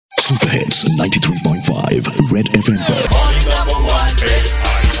Super hits 93.5 red FM पर।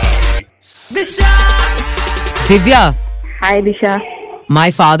 Divya, Hi, Disha. my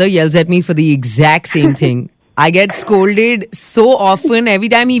father yells at me for the exact same thing. I get scolded so often every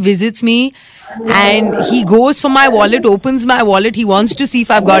time he visits me, and he goes for my wallet, opens my wallet. He wants to see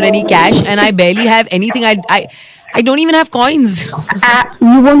if I've got any cash, and I barely have anything. I don't even have coins.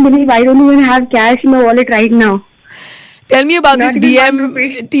 You won't believe I don't even have cash in my wallet right now. Tell me about Not this even 1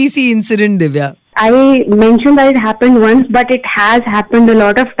 rupee. BMTC incident, Divya. I mentioned that it happened once, but it has happened a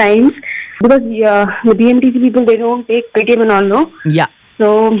lot of times because the BMTC people, they don't take Paytm and all, no? Yeah. So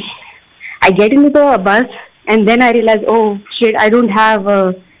I get into the bus and then I realize, oh shit, I don't have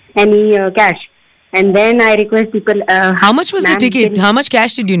any cash. And then I request people. How much was the ticket? How much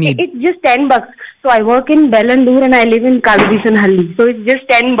cash did you need? It's just $10. So I work in Bellandur and I live in Kalvisanhalli. So it's just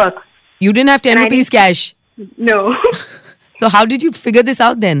 $10. You didn't have 10 rupees cash. No. So how did you figure this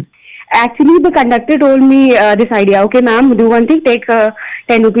out then? Actually, the conductor told me this idea. Okay, ma'am, do one thing. Take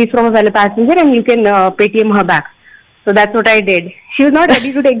 10 rupees from a fellow passenger and you can Paytm her back. So that's what I did. She was not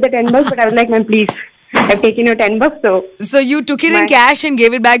ready to take the $10, but I was like, ma'am, please. I've taken your $10, So you took it in cash and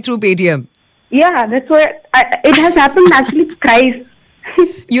gave it back through Paytm? Yeah, that's what... it has happened actually thrice.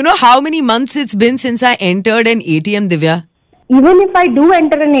 You know how many months it's been since I entered an ATM, Divya? Even if I do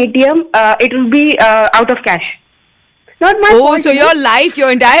enter an ATM, it will be out of cash. Not my fault. So your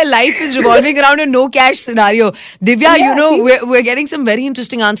entire life is revolving around a no cash scenario. Divya, Yeah, we're getting some very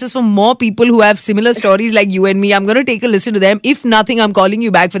interesting answers from more people who have similar stories like you and me. I'm going to take a listen to them. If nothing, I'm calling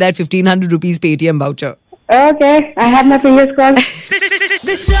you back for that 1,500 rupees Paytm voucher. Okay, I have my fingers crossed.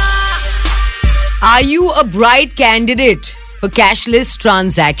 Are you a bright candidate for cashless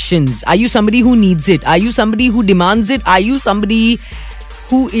transactions? Are you somebody who needs it? Are you somebody who demands it? Are you somebody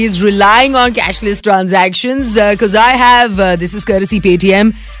who is relying on cashless transactions? Because I have, this is courtesy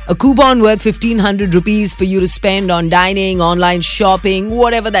Paytm, a coupon worth 1,500 rupees for you to spend on dining, online shopping,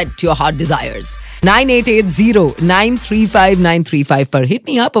 whatever that your heart desires. 9880-935-935 per. Hit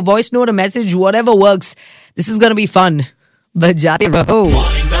me up, a voice note, a message, whatever works. This is going to be fun. Bajate raho.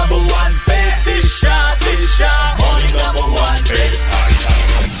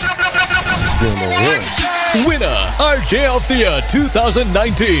 Winner, RJ of the Year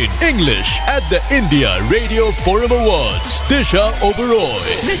 2019, English at the India Radio Forum Awards, Disha Oberoi.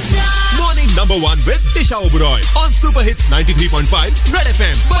 Morning number 1 with Disha Oberoi on Super Hits 93.5 Red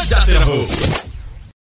FM. Bajate raho.